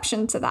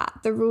exception to that.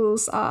 The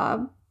rules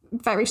are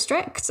very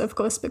strict, of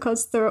course,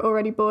 because there are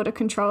already border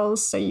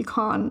controls, so you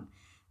can't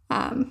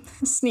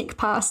sneak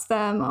past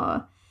them,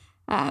 or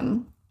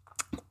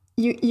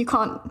you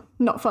can't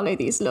not follow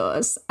these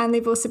laws. And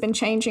they've also been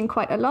changing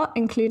quite a lot,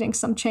 including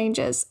some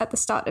changes at the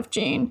start of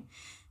June.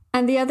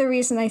 And the other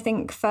reason, I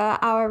think, for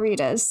our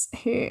readers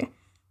who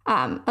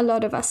a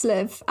lot of us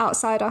live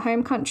outside our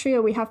home country,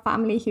 or we have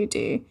family who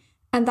do,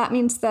 and that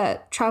means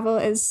that travel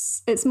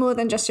it's more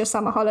than just your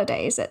summer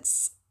holidays.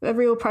 It's a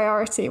real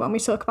priority when we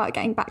talk about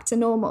getting back to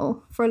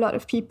normal for a lot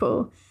of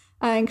people,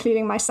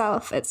 including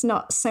myself. It's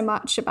not so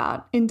much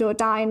about indoor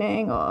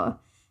dining or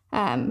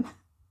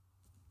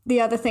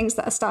the other things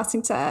that are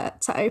starting to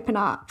open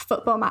up,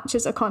 football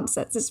matches or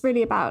concerts. It's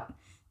really about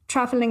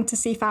traveling to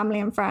see family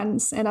and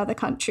friends in other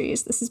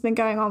countries. This has been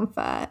going on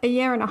for a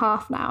year and a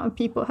half now, and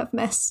people have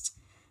missed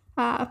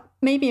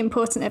maybe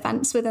important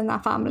events within their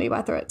family,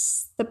 whether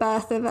it's the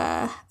birth of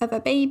a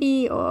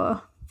baby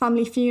or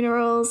family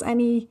funerals,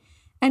 any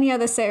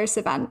other serious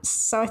events.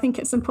 So I think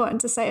it's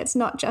important to say it's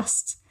not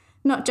just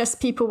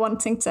people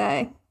wanting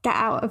to get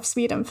out of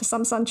Sweden for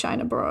some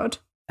sunshine abroad.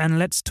 And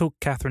let's talk,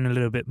 Catherine, a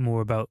little bit more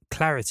about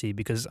clarity,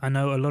 because I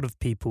know a lot of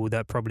people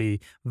that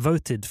probably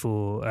voted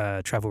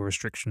for travel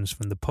restrictions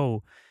from the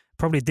poll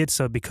probably did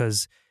so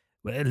because,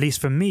 at least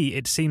for me,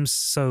 it seems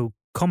so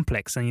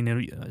complex. And, you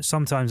know,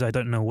 sometimes I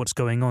don't know what's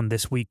going on.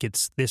 This week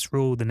it's this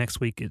rule, the next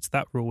week it's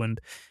that rule.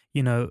 And,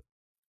 you know,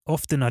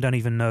 often I don't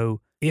even know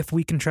if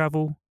we can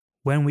travel,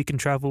 when we can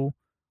travel,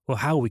 or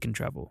how we can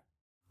travel.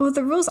 Well,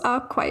 the rules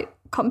are quite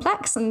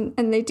complex and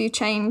they do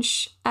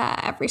change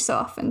every so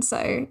often.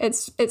 So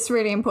it's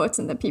really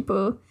important that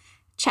people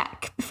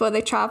check before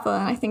they travel.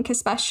 And I think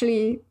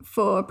especially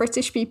for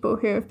British people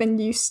who have been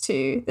used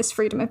to this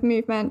freedom of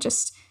movement,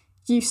 just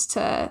used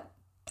to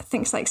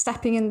things like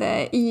stepping in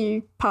the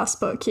EU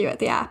passport queue at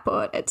the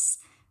airport, it's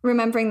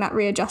remembering that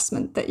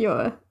readjustment that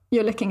you're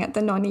looking at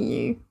the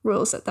non-EU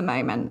rules at the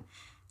moment.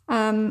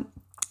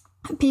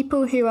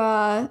 People who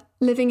are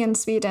living in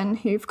Sweden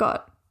who've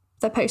got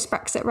the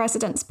post-Brexit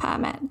residence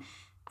permit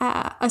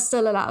are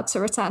still allowed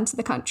to return to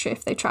the country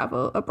if they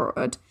travel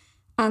abroad.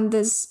 And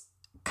there's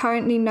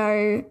currently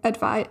no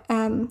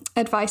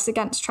advice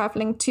against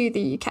travelling to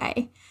the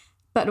UK.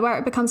 But where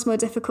it becomes more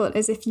difficult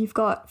is if you've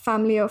got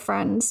family or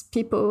friends,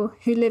 people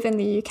who live in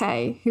the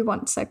UK who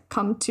want to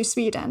come to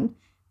Sweden,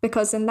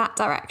 because in that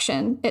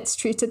direction, it's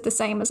treated the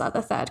same as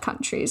other third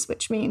countries,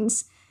 which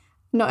means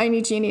not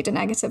only do you need a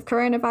negative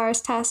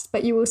coronavirus test,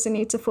 but you also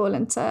need to fall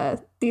into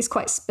these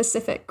quite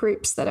specific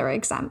groups that are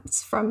exempt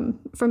from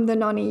the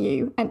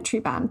non-EU entry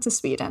ban to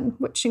Sweden,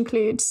 which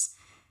includes,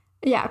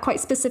 quite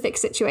specific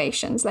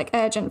situations like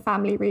urgent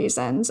family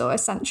reasons or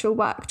essential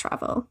work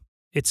travel.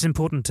 It's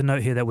important to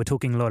note here that we're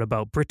talking a lot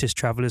about British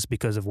travellers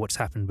because of what's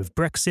happened with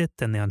Brexit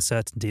and the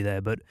uncertainty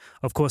there. But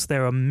of course,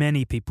 there are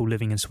many people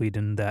living in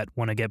Sweden that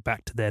want to get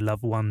back to their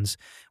loved ones,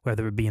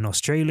 whether it be in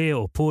Australia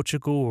or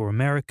Portugal or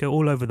America,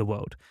 all over the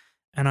world.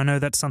 And I know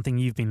that's something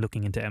you've been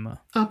looking into,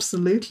 Emma.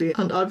 Absolutely.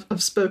 And I've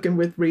spoken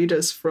with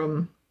readers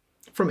from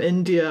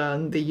India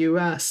and the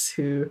US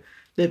who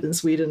live in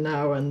Sweden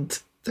now, and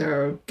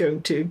they're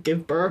going to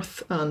give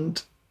birth,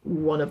 and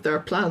one of their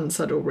plans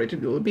had already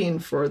been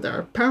for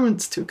their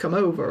parents to come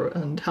over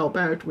and help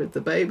out with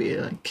the baby,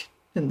 like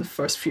in the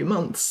first few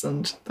months,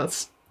 and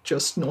that's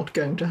just not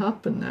going to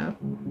happen now.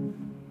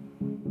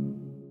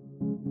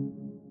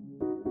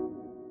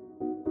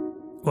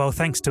 Well,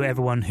 thanks to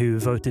everyone who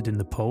voted in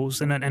the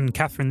polls. And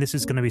Catherine, this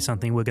is going to be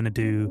something we're going to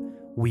do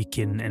week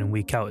in and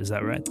week out, is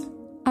that right?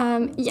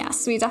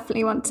 Yes, we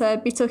definitely want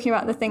to be talking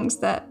about the things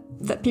that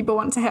people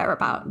want to hear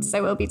about,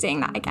 so we'll be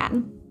doing that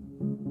again.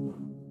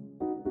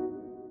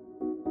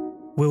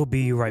 We'll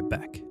be right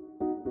back.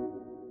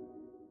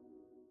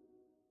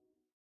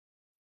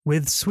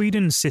 With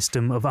Sweden's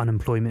system of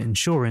unemployment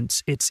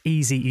insurance, it's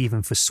easy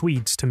even for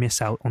Swedes to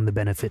miss out on the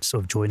benefits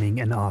of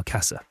joining an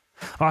A-kassa.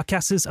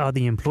 A-kassas are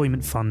the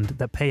employment fund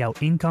that pay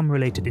out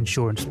income-related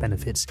insurance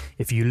benefits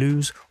if you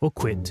lose or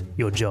quit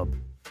your job.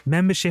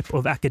 Membership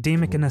of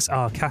Akademikernas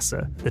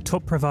A-kassa, the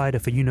top provider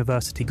for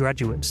university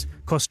graduates,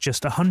 costs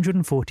just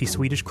 140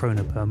 Swedish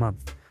krona per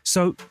month.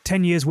 So,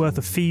 10 years' worth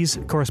of fees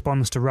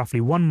corresponds to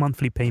roughly one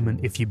monthly payment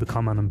if you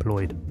become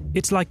unemployed.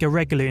 It's like a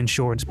regular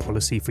insurance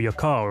policy for your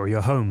car or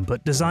your home,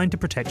 but designed to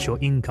protect your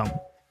income.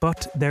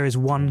 But there is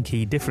one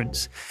key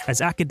difference.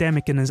 As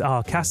Akademikernas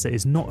A-kassa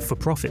is not for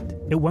profit,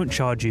 it won't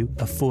charge you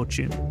a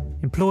fortune.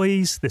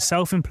 Employees, the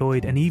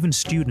self-employed, and even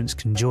students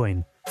can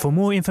join. For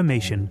more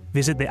information,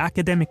 visit the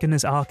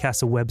Akademikernas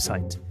A-kassa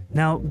website.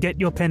 Now, get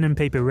your pen and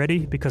paper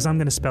ready, because I'm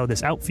going to spell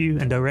this out for you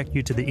and direct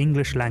you to the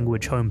English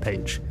language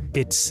homepage.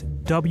 It's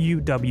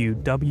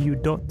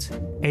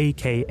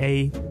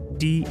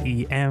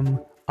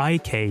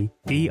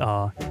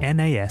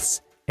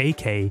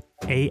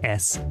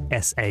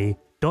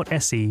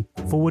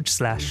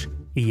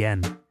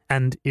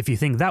And if you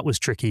think that was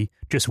tricky,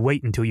 just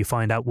wait until you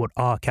find out what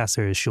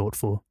A-kassa is short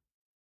for.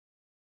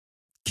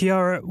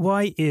 Chiara,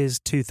 why is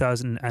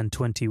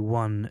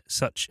 2021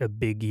 such a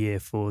big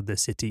year for the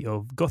city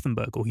of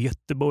Gothenburg, or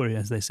Göteborg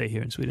as they say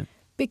here in Sweden?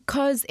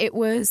 Because it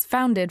was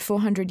founded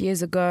 400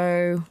 years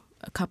ago,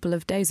 a couple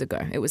of days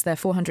ago. It was their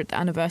 400th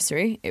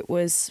anniversary. It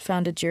was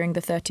founded during the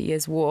 30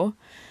 Years' War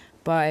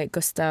by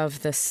Gustav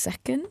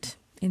II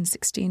in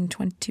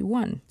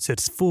 1621. So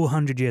it's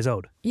 400 years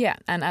old? Yeah,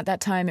 and at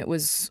that time it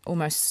was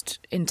almost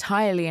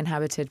entirely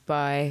inhabited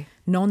by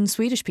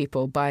non-Swedish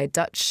people, by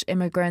Dutch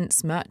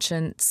immigrants,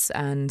 merchants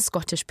and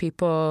Scottish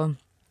people,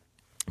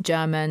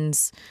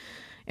 Germans.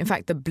 In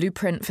fact, the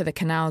blueprint for the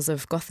canals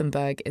of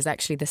Gothenburg is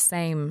actually the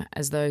same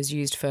as those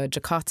used for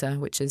Jakarta,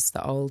 which is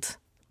the old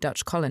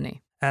Dutch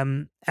colony.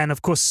 And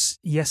of course,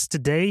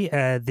 yesterday,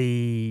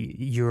 the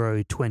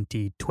Euro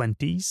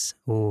 2020s,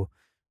 or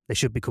they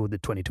should be called the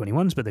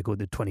 2021s, but they're called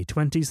the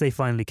 2020s. They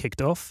finally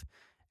kicked off.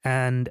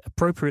 And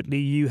appropriately,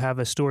 you have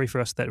a story for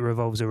us that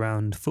revolves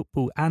around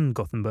football and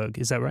Gothenburg.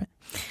 Is that right?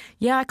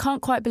 Yeah, I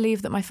can't quite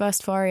believe that my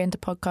first foray into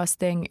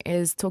podcasting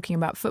is talking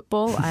about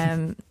football. I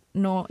am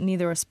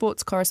neither a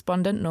sports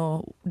correspondent,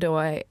 nor do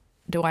I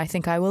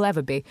think I will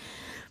ever be.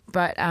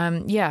 But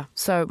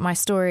so my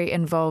story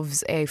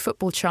involves a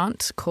football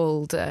chant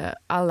called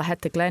Alla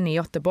hette Glenn i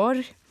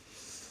Göteborg.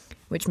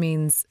 which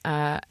means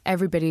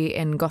everybody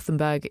in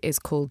Gothenburg is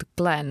called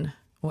Glenn,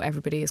 or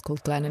everybody is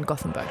called Glenn in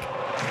Gothenburg.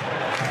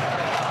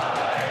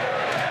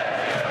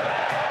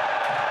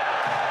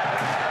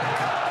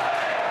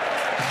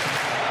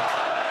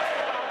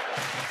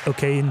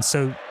 Okay, and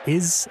so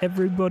is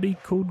everybody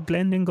called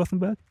Glenn in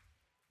Gothenburg?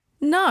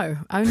 No,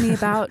 only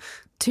about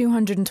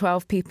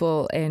 212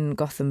 people in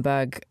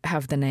Gothenburg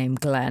have the name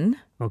Glenn.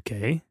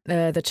 Okay.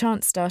 The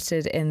chant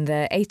started in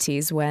the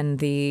 80s when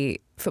the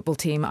football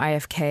team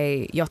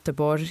IFK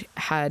Göteborg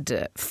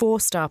had 4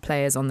 star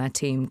players on their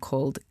team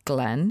called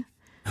Glenn.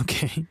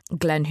 Okay.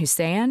 Glenn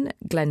Hussein,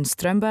 Glenn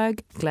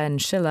Strömberg, Glenn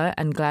Schiller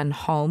and Glenn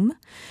Holm.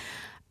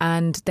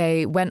 And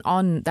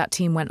that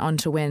team went on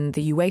to win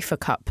the UEFA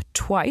Cup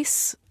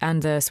twice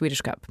and the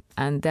Swedish Cup.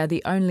 And they're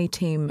the only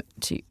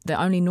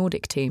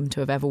Nordic team to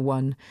have ever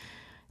won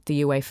a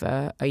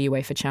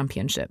UEFA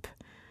championship.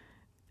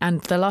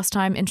 And the last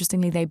time,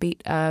 interestingly, they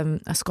beat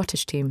a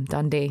Scottish team,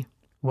 Dundee.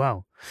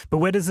 Wow. But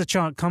where does the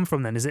chant come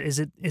from then? Is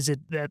it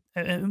that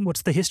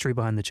what's the history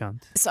behind the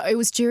chant? So it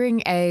was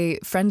during a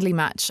friendly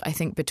match, I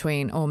think,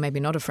 or maybe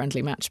not a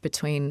friendly match,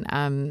 between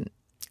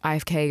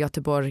IFK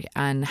Göteborg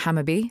and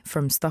Hammarby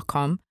from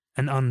Stockholm.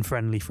 An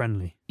unfriendly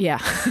friendly. Yeah.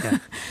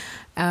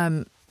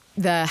 The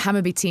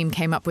Hammarby team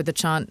came up with the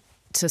chant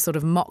to sort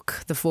of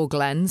mock the 4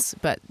 Glens,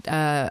 but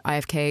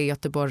IFK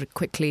Göteborg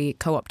quickly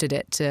co-opted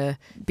it to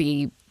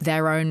be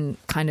their own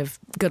kind of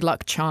good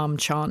luck charm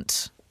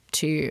chant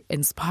to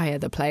inspire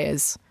the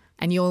players.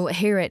 And you'll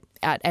hear it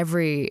at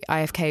every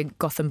IFK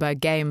Gothenburg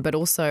game, but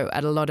also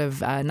at a lot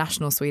of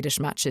national Swedish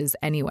matches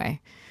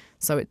anyway.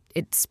 So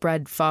it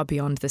spread far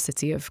beyond the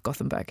city of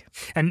Gothenburg.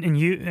 And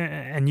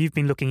you've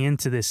been looking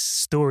into the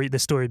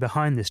story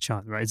behind this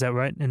chant, right? Is that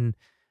right? And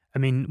I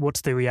mean,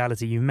 what's the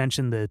reality? You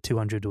mentioned the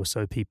 200 or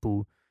so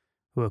people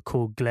who are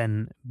called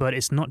Glenn, but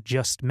it's not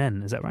just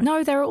men, is that right?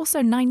 No, there are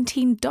also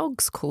 19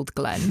 dogs called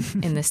Glenn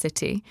in the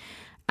city,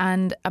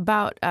 and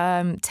about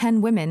 10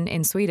 women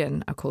in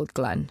Sweden are called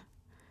Glenn.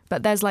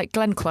 But there's like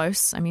Glenn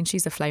Close. I mean,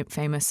 she's a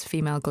famous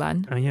female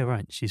Glenn. Oh, yeah,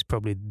 right. She's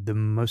probably the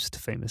most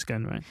famous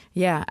Glenn, right?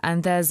 Yeah,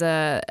 and there's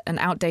an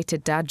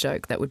outdated dad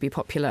joke that would be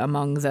popular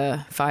among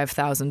the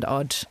 5,000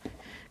 odd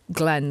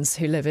Glens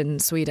who live in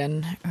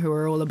Sweden, who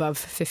are all above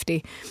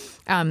 50.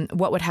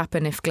 What would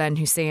happen if Glenn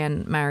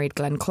Hussein married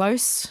Glenn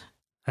Close?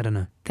 I don't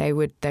know. They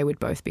would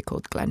both be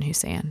called Glenn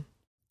Hussein.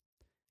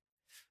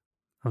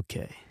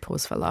 Okay.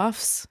 Pause for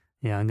laughs.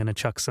 Yeah, I'm going to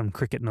chuck some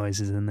cricket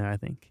noises in there, I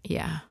think.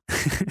 Yeah.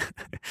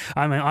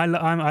 I mean,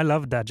 I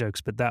love dad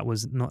jokes, but that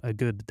was not a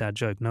good dad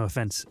joke. No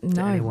offense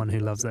to anyone who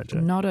loves that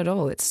joke. Not at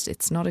all.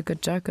 It's not a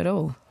good joke at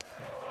all.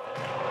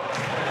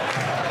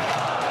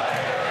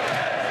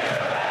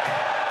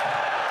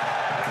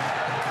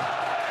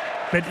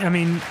 But, I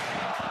mean,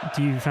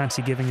 do you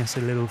fancy giving us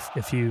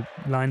a few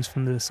lines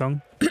from the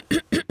song?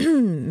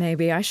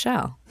 Maybe I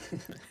shall.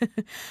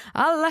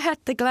 Alla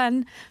hette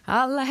Glenn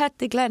I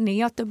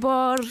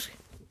Göteborg.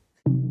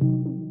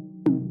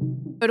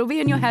 It'll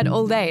be in your head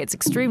all day. It's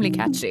extremely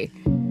catchy.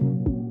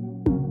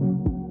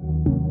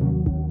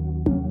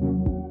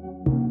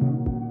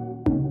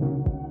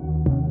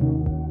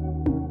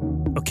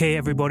 Okay,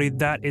 everybody,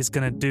 that is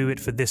going to do it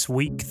for this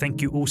week.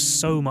 Thank you all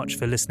so much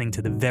for listening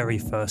to the very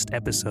first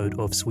episode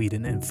of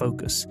Sweden in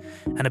Focus.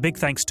 And a big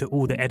thanks to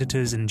all the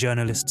editors and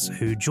journalists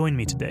who joined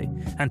me today,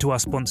 and to our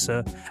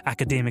sponsor,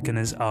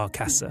 Akademikernas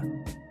A-kassa.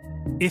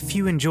 If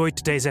you enjoyed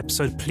today's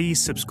episode,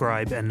 please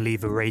subscribe and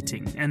leave a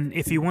rating. And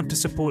if you want to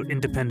support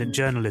independent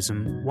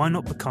journalism, why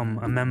not become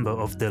a member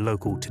of The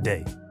Local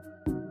today?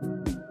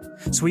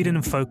 Sweden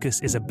in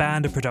Focus is a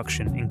Banda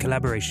production in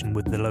collaboration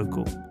with The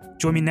Local.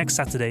 Join me next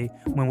Saturday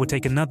when we'll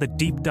take another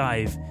deep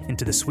dive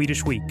into the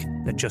Swedish week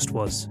that just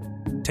was.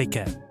 Take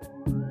care.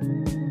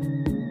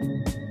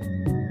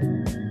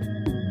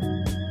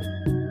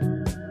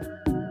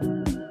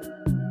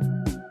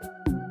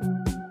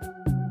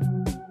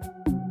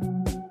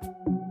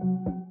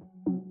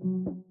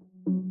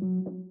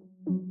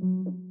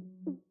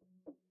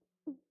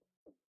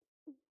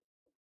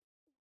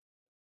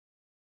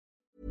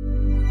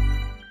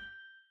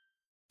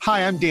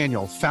 Hi, I'm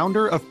Daniel,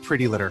 founder of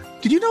Pretty Litter.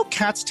 Did you know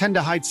cats tend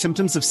to hide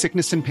symptoms of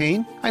sickness and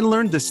pain? I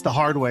learned this the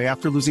hard way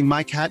after losing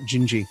my cat,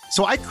 Gingy.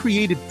 So I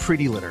created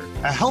Pretty Litter,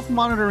 a health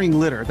monitoring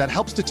litter that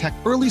helps detect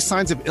early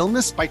signs of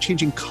illness by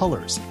changing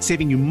colors,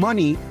 saving you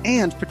money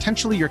and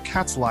potentially your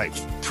cat's life.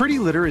 Pretty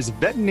Litter is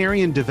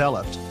veterinarian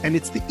developed, and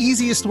it's the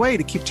easiest way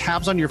to keep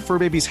tabs on your fur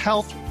baby's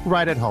health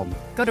right at home.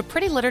 Go to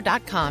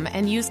prettylitter.com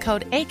and use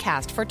code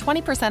ACAST for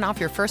 20% off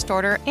your first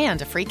order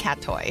and a free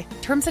cat toy.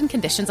 Terms and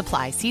conditions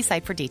apply. See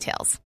site for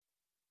details.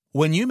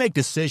 When you make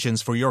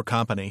decisions for your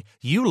company,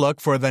 you look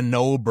for the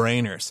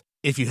no-brainers.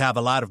 If you have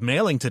a lot of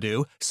mailing to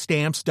do,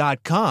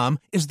 Stamps.com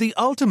is the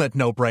ultimate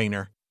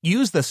no-brainer.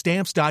 Use the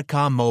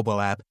Stamps.com mobile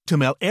app to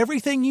mail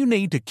everything you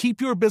need to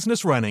keep your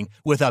business running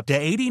with up to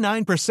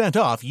 89%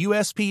 off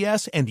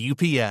USPS and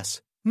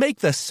UPS. Make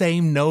the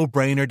same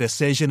no-brainer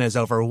decision as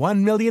over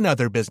 1 million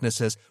other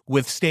businesses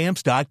with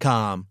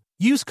Stamps.com.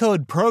 Use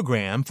code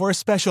PROGRAM for a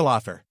special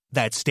offer.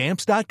 That's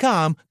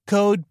Stamps.com,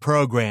 code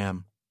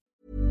PROGRAM.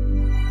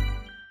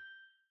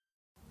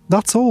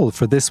 That's all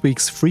for this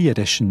week's free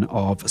edition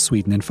of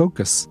Sweden in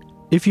Focus.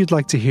 If you'd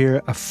like to hear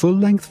a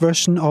full-length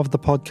version of the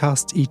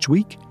podcast each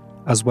week,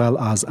 as well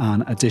as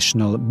an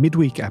additional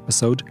midweek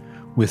episode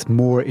with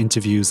more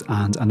interviews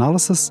and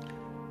analysis,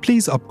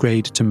 please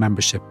upgrade to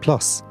Membership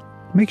Plus.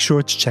 Make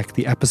sure to check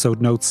the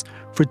episode notes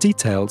for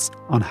details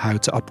on how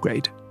to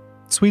upgrade.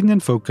 Sweden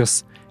in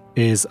Focus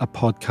is a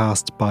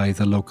podcast by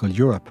The Local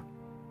Europe.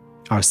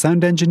 Our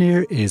sound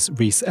engineer is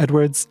Rhys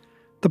Edwards.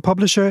 The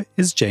publisher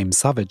is James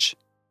Savage.